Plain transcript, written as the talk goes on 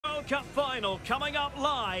Cup final coming up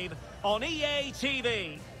live on EA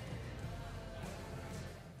TV.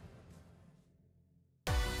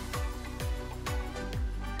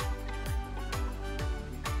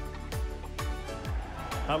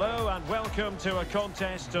 Hello and welcome to a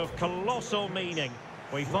contest of colossal meaning.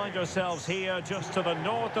 We find ourselves here just to the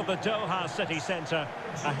north of the Doha city centre,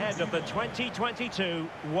 ahead of the 2022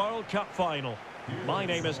 World Cup final. My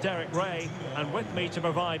name is Derek Ray, and with me to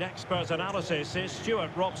provide expert analysis is Stuart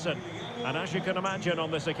Robson. And as you can imagine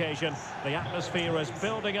on this occasion, the atmosphere is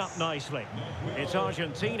building up nicely. It's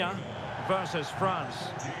Argentina versus France.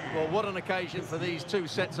 Well, what an occasion for these two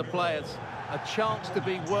sets of players. A chance to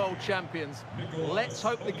be world champions. Let's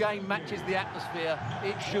hope the game matches the atmosphere.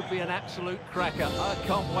 It should be an absolute cracker. I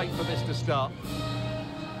can't wait for this to start.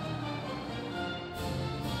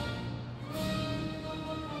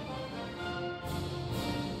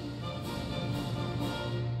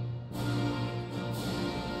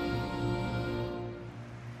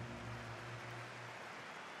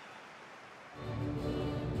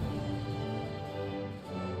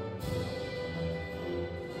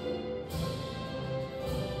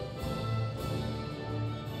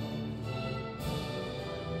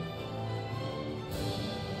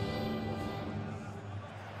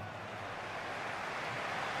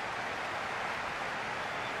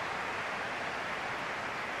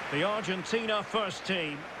 The Argentina first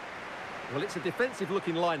team. Well, it's a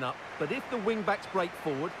defensive-looking lineup, but if the wing-backs break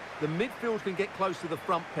forward, the midfield can get close to the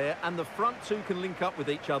front pair, and the front two can link up with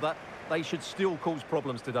each other, they should still cause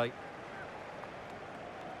problems today.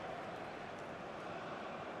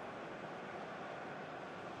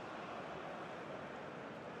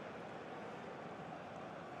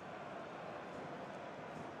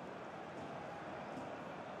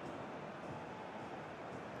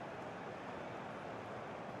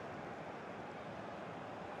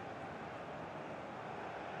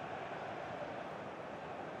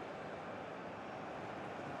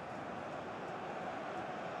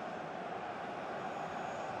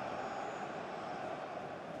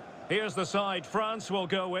 Here's the side France will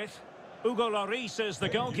go with. Hugo Lloris is the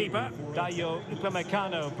goalkeeper. Dayo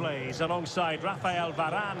Upamecano plays alongside Rafael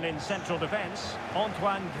Varane in central defence.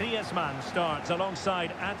 Antoine Griezmann starts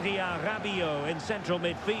alongside Adrien Rabiot in central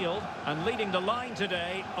midfield. And leading the line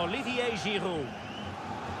today, Olivier Giroud.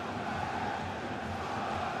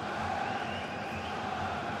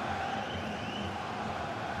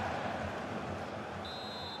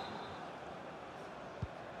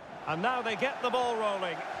 And now they get the ball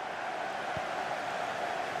rolling.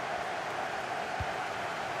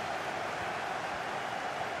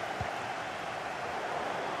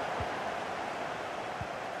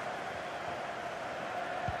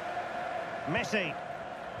 Messi.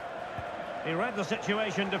 He read the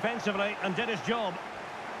situation defensively and did his job.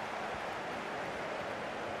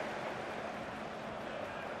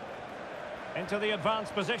 Into the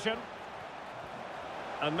advanced position.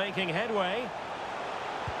 And making headway.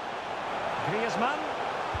 Griezmann.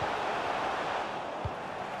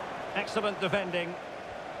 Excellent defending.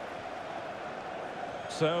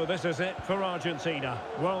 So this is it for Argentina.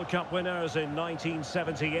 World Cup winners in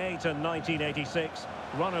 1978 and 1986.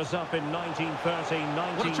 Runners-up in 1930,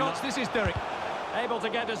 19... What a chance this is, Derek. Able to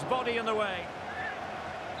get his body in the way.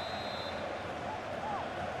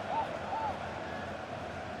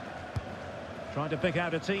 Trying to pick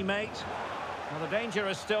out a teammate. Well, the danger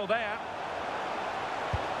is still there.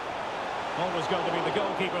 Always going to be the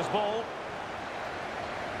goalkeeper's ball.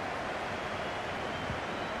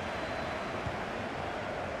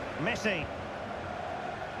 Messi.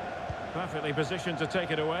 Perfectly positioned to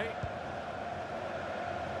take it away.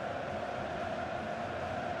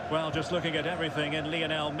 Well, just looking at everything in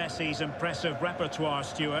Lionel Messi's impressive repertoire,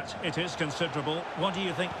 Stuart, it is considerable. What do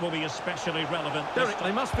you think will be especially relevant this Derek, time?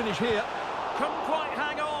 they must finish here. Couldn't quite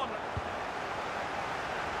hang on.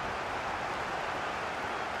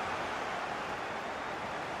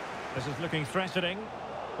 This is looking threatening,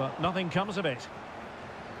 but nothing comes of it.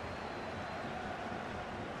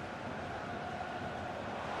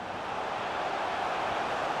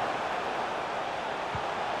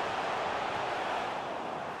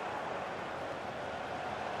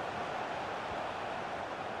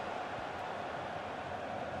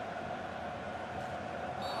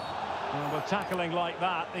 Well, with tackling like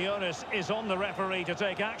that, the onus is on the referee to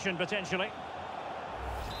take action, potentially.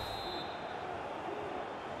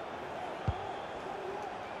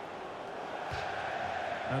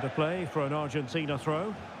 Out of play for an Argentina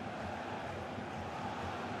throw.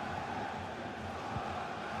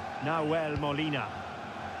 Nahuel Molina.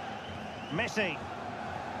 Messi.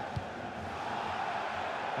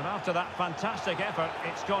 And after that fantastic effort,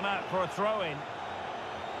 it's gone out for a throw-in.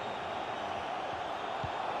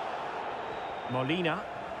 Molina.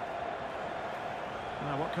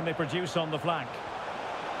 Now, what can they produce on the flank?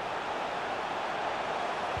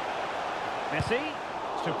 Messi.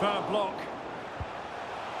 Superb block.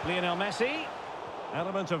 Lionel Messi.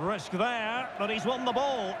 Element of risk there, but he's won the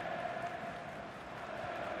ball.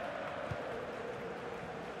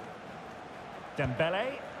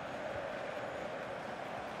 Dembele.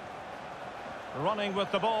 Running with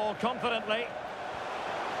the ball confidently.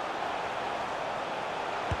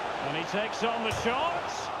 And he takes on the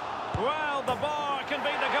shots. Well, the bar can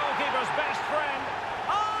be the goalkeeper's best friend.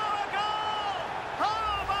 Oh, a goal!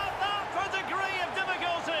 How about that for degree of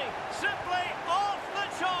difficulty? Simply off the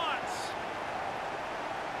charts.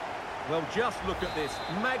 Well, just look at this.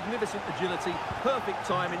 Magnificent agility, perfect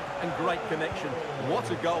timing, and great connection. What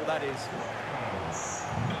a goal that is.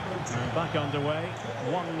 And back underway.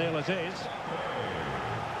 1-0 it is.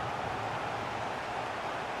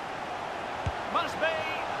 Must be.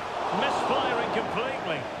 Misfiring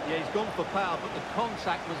completely. Yeah, he's gone for power, but the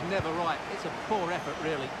contact was never right. It's a poor effort,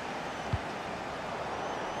 really.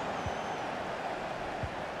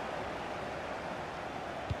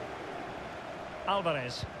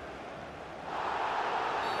 Alvarez.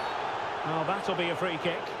 Oh, that'll be a free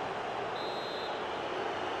kick.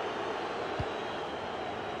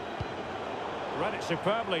 Read it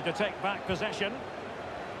superbly to take back possession.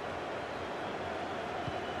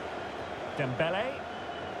 Dembele.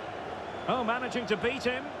 Oh, managing to beat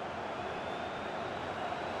him.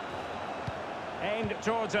 Aimed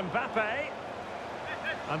towards Mbappes.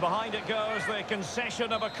 And behind it goes the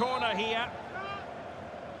concession of a corner here.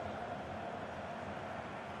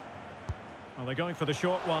 Well, they're going for the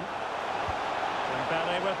short one.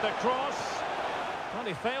 Dembele with the cross. Well,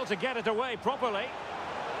 he failed to get it away properly.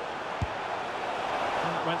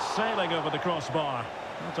 And it went sailing over the crossbar.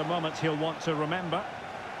 Not a moment he'll want to remember.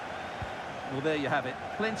 Well, there you have it.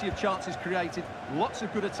 Plenty of chances created, lots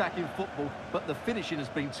of good attacking football, but the finishing has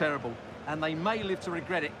been terrible, and they may live to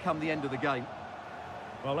regret it come the end of the game.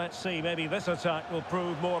 Well, let's see. Maybe this attack will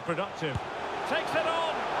prove more productive. Takes it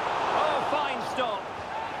on! Oh, fine stop.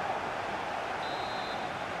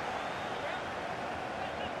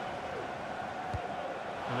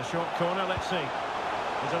 In a short corner, let's see.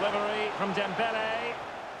 The delivery from Dembele.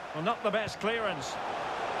 Well, not the best clearance.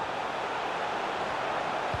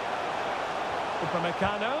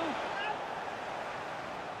 Upamecano.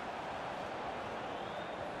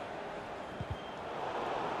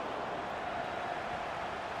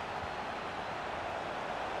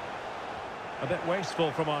 A bit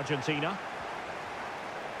wasteful from Argentina.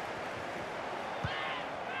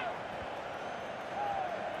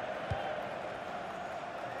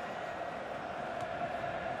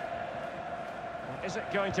 Is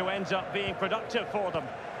it going to end up being productive for them?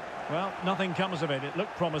 Well, nothing comes of it. It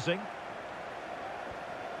looked promising.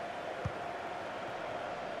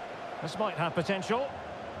 This might have potential.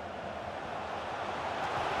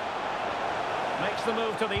 Makes the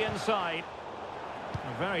move to the inside.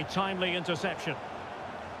 A very timely interception.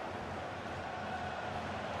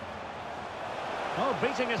 Oh,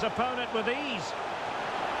 beating his opponent with ease.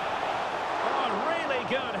 Oh, really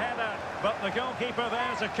good header. But the goalkeeper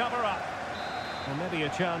there to cover up. Well, maybe a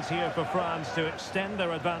chance here for France to extend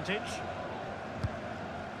their advantage.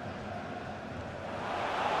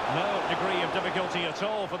 No degree of difficulty at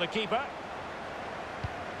all for the keeper.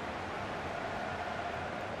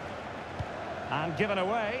 And given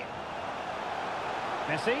away.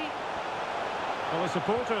 Messi. Well, the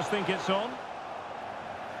supporters think it's on.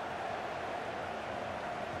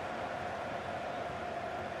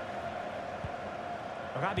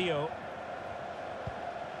 Rabiot.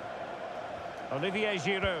 Olivier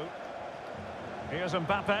Giroud. Here's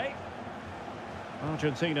Mbappe.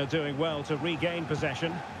 Argentina doing well to regain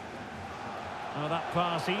possession. Oh, that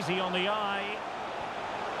pass easy on the eye.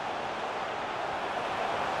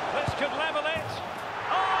 This could level it.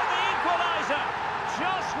 Oh, the equaliser.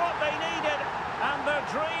 Just what they needed. And their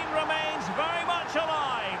dream remains very much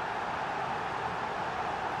alive.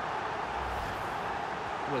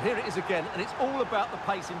 Well, here it is again, and it's all about the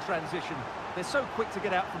pace in transition. They're so quick to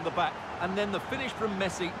get out from the back, and then the finish from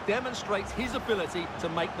Messi demonstrates his ability to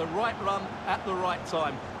make the right run at the right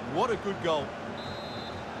time. What a good goal.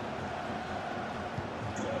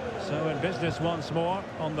 So in business once more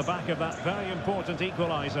on the back of that very important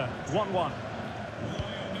equaliser. 1-1.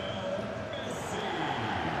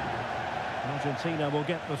 Argentina will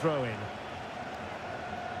get the throw in.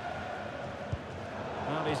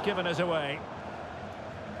 And he's given us away.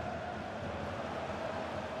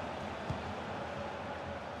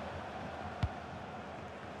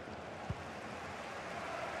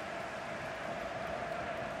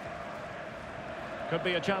 Could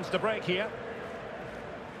be a chance to break here.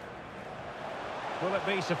 Will it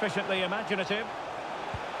be sufficiently imaginative?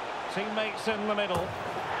 Teammates in the middle.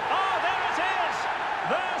 Oh, there it is!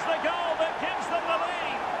 There's the goal that gives them the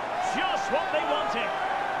lead. Just what they wanted.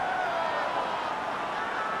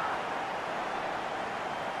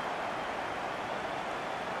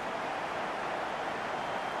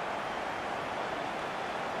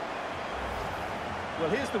 Well,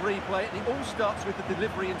 here's the replay, and it all starts with the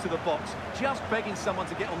delivery into the box, just begging someone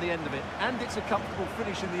to get on the end of it. And it's a comfortable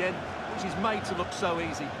finish in the end, which is made to look so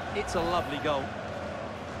easy. It's a lovely goal.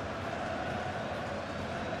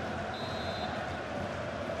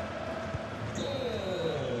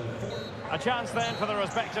 A chance then for the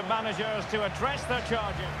respective managers to address their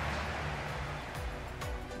charges.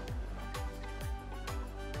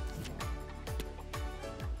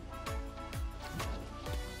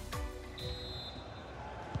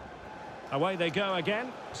 Away they go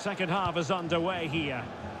again. Second half is underway here.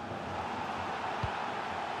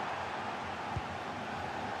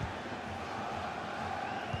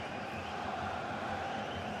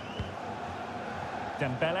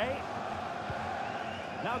 Dembele.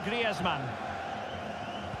 Now Griezmann.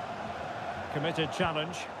 Committed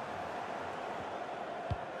challenge.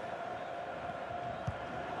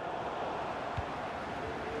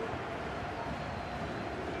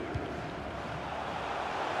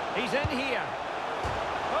 He's in here.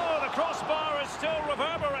 Oh, the crossbar is still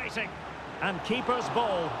reverberating. And keeper's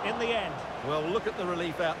ball in the end. Well, look at the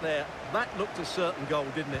relief out there. That looked a certain goal,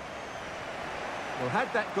 didn't it? Well,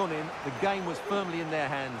 had that gone in, the game was firmly in their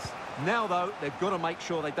hands. Now, though, they've got to make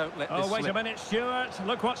sure they don't let this slip. Oh, wait a minute, Stuart.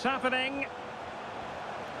 Look what's happening.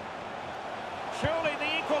 Surely the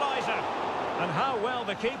equaliser. And how well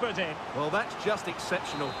the keeper did. Well, that's just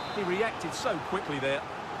exceptional. He reacted so quickly there.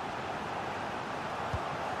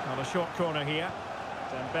 Well, a short corner here.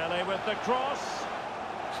 Dembele with the cross.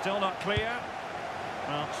 Still not clear.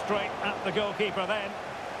 Well, straight at the goalkeeper then.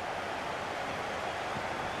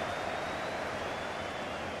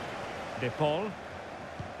 De Paul.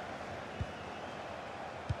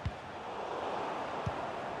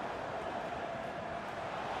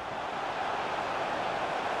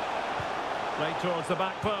 Played towards the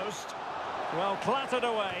back post. Well, clattered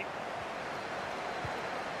away.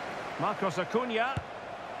 Marcos Acuna.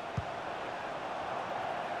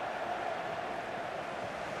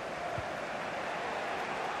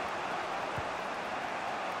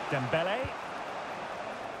 Dembele.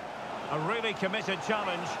 A really committed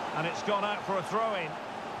challenge, and it's gone out for a throw-in.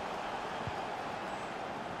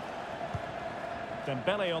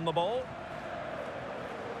 Dembele on the ball.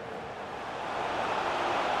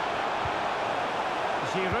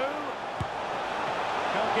 Giroud.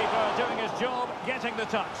 Goalkeeper doing his job, getting the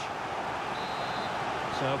touch.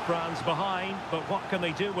 So France behind, but what can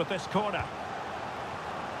they do with this corner?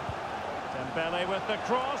 Dembele with the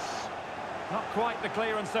cross. Not quite the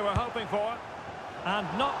clearance they were hoping for. And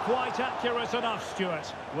not quite accurate enough,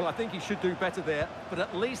 Stuart. Well, I think he should do better there, but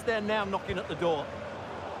at least they're now knocking at the door.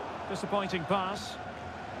 Disappointing pass.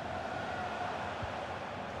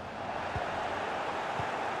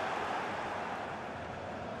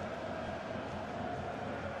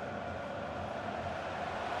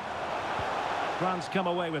 France come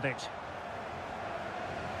away with it.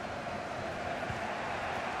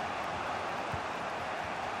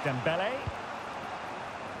 Dembele.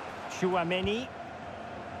 Chouameni.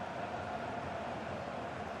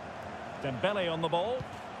 Dembele on the ball.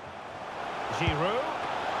 Giroud.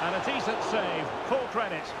 And a decent save. Full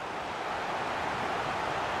credit.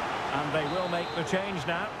 And they will make the change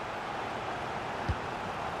now.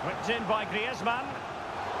 Whipped in by Griezmann.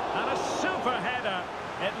 And a super header.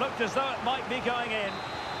 It looked as though it might be going in.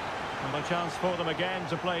 And a chance for them again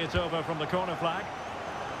to play it over from the corner flag.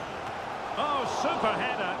 Oh, super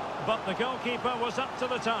header. But the goalkeeper was up to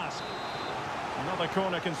the task. Another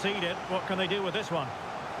corner conceded. What can they do with this one?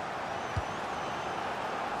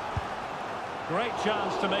 Great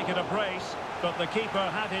chance to make it a brace, but the keeper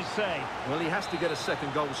had his say. Well, he has to get a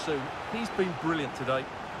second goal soon. He's been brilliant today.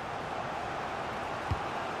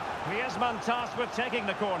 Griezmann tasked with taking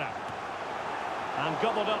the corner. And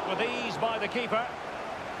gobbled up with ease by the keeper.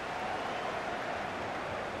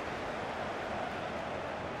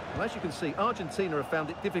 Well, as you can see, Argentina have found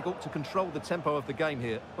it difficult to control the tempo of the game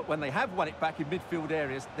here. But when they have won it back in midfield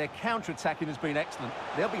areas, their counter-attacking has been excellent.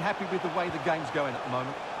 They'll be happy with the way the game's going at the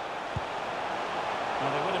moment.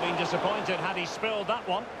 Well, they would have been disappointed had he spilled that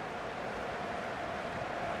one.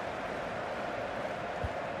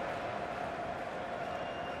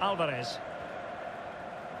 Alvarez.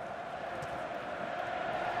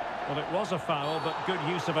 Well, it was a foul, but good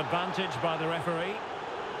use of advantage by the referee.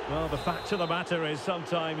 Well, the fact of the matter is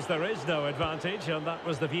sometimes there is no advantage, and that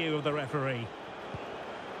was the view of the referee.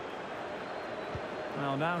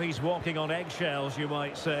 Well, now he's walking on eggshells, you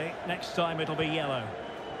might say. Next time it'll be yellow.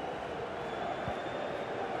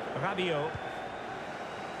 Rabiot.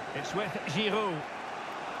 It's with Giroud.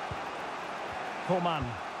 Coman.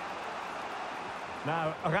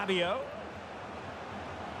 Now Rabiot.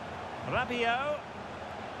 Rabiot.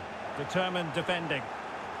 Determined defending.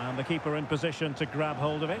 And the keeper in position to grab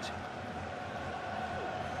hold of it.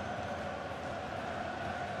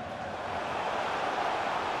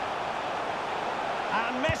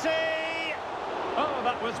 And Messi! Oh,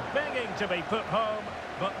 that was begging to be put home,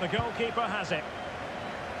 but the goalkeeper has it.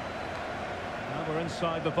 Now we're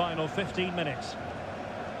inside the final 15 minutes.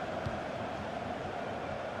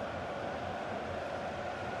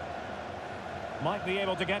 Might be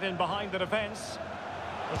able to get in behind the defence.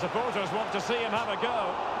 The supporters want to see him have a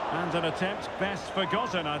go. And an attempt best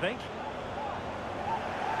forgotten, I think.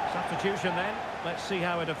 Substitution then. Let's see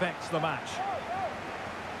how it affects the match.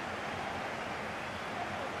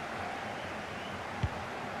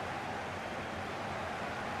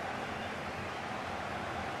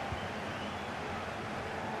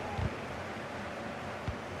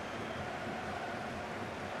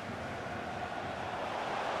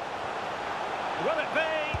 Will it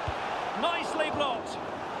be? Nicely blocked.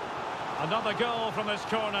 Another goal from this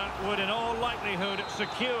corner would in all likelihood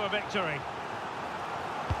secure victory.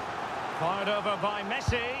 Fired over by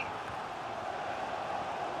Messi.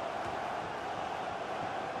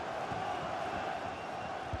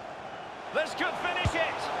 This could finish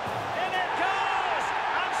it. In it goes!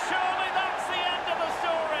 And surely that's the end of the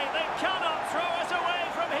story. They cannot throw us away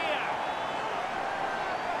from here.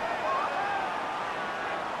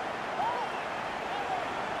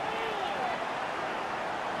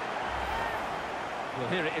 Well,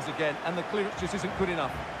 here it is again, and the clearance just isn't good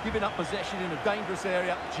enough. Giving up possession in a dangerous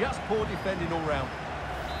area, just poor defending all round.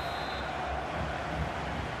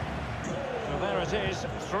 So there it is,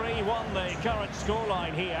 3-1 the current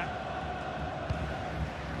scoreline here.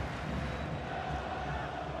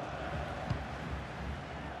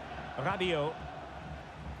 Rabiot.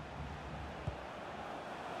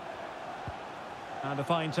 And a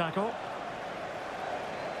fine tackle.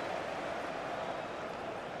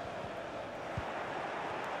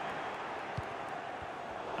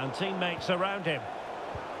 And teammates around him.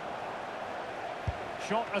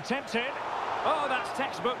 Shot attempted. Oh, that's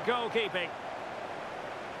textbook goalkeeping.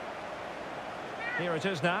 Here it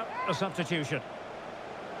is now, a substitution.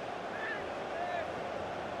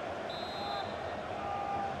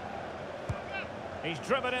 He's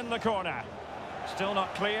driven in the corner. Still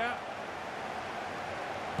not clear.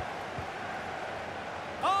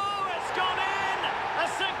 Oh, it's gone in! A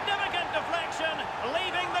significant deflection,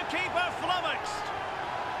 leaving the keeper flummoxed.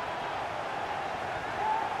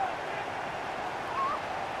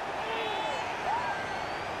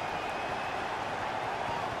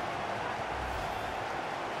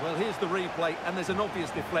 Well, here's the replay, and there's an obvious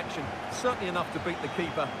deflection. Certainly enough to beat the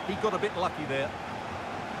keeper. He got a bit lucky there.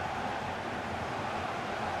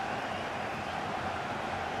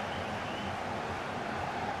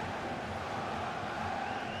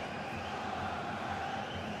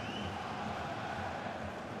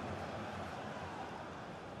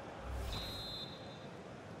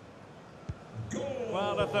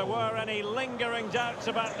 Well, if there were any lingering doubts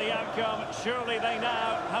about the outcome, surely they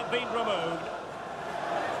now have been removed.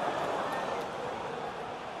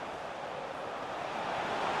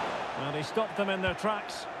 And he stopped them in their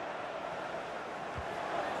tracks.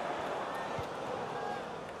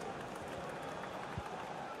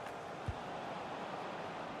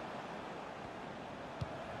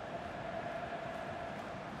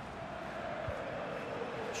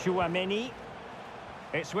 Chouameni.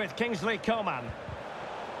 It's with Kingsley Coman.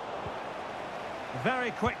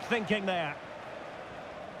 Very quick thinking there.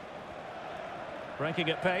 Breaking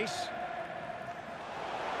at pace.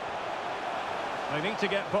 They need to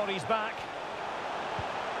get bodies back.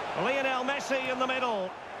 Lionel Messi in the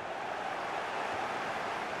middle.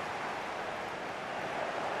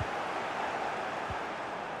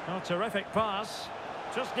 Oh, terrific pass.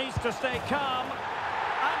 Just needs to stay calm.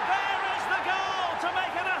 And there is the goal to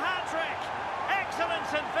make it a hat-trick.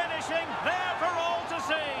 Excellence in finishing, there for all to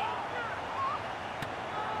see.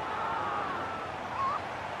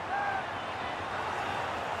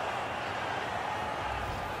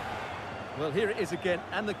 Well, here it is again,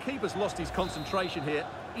 and the keeper's lost his concentration here.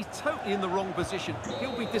 He's totally in the wrong position.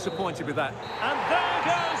 He'll be disappointed with that. And there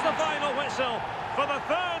goes the final whistle. For the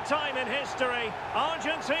third time in history,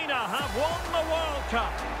 Argentina have won the World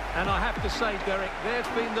Cup. And I have to say, Derek,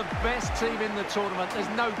 they've been the best team in the tournament. There's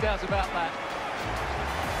no doubt about that.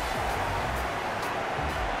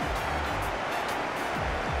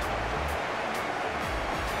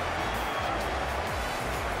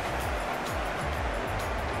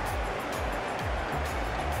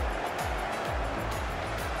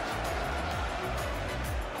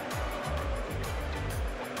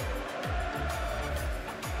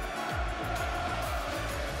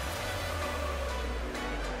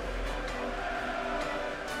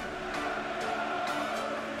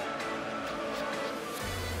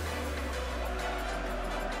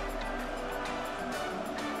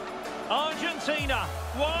 Argentina,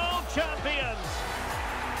 world champions.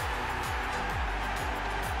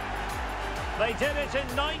 They did it in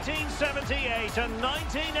 1978 and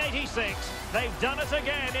 1986. They've done it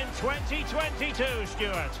again in 2022,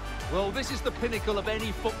 Stuart. Well, this is the pinnacle of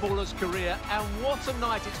any footballer's career, and what a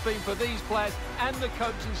night it's been for these players and the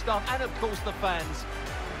coaching staff and, of course, the fans.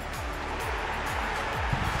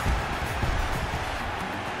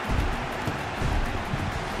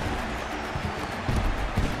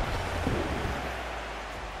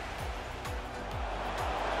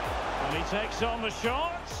 And he takes on the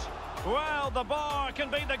shots. Well, the bar can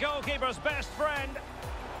be the goalkeeper's best friend.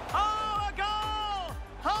 Oh, a goal!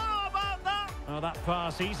 How about that? Oh, that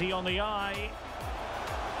pass easy on the eye.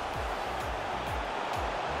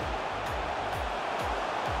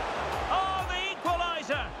 Oh, the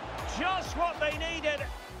equaliser! Just what they needed,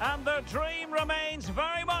 and the dream remains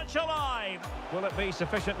very much alive. Will it be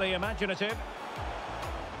sufficiently imaginative?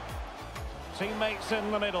 Teammates in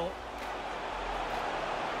the middle.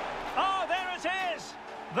 Oh, there it is!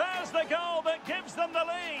 There's the goal that gives them the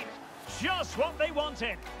lead. Just what they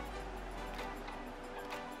wanted.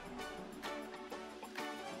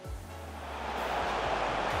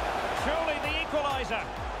 Surely the equaliser.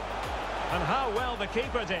 And how well the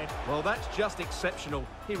keeper did. Well, that's just exceptional.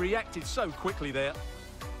 He reacted so quickly there.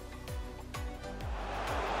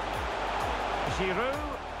 Giroud.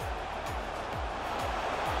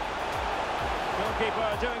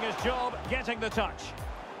 Goalkeeper doing his job, getting the touch.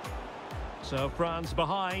 So France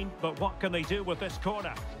behind, but what can they do with this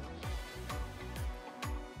corner?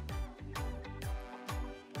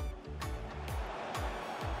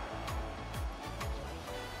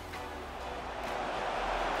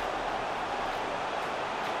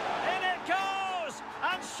 In it goes!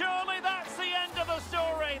 And surely that's the end of the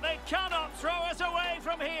story. They cannot throw us away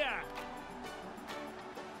from here.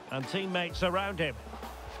 And teammates around him.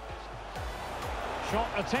 Shot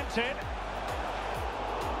attempted.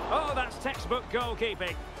 Oh, that's textbook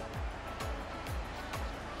goalkeeping.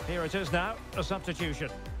 Here it is now, a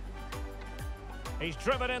substitution. He's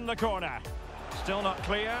driven in the corner. Still not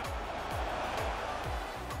clear.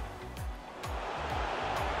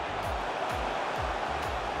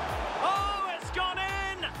 Oh, it's gone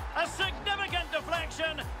in! A significant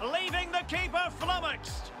deflection, leaving the keeper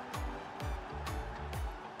flummoxed.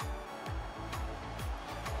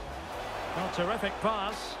 A terrific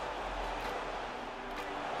pass.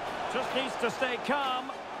 Just needs to stay calm.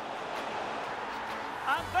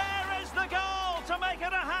 And there is the goal to make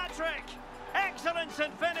it a hat-trick. Excellence in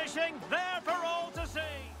finishing, there for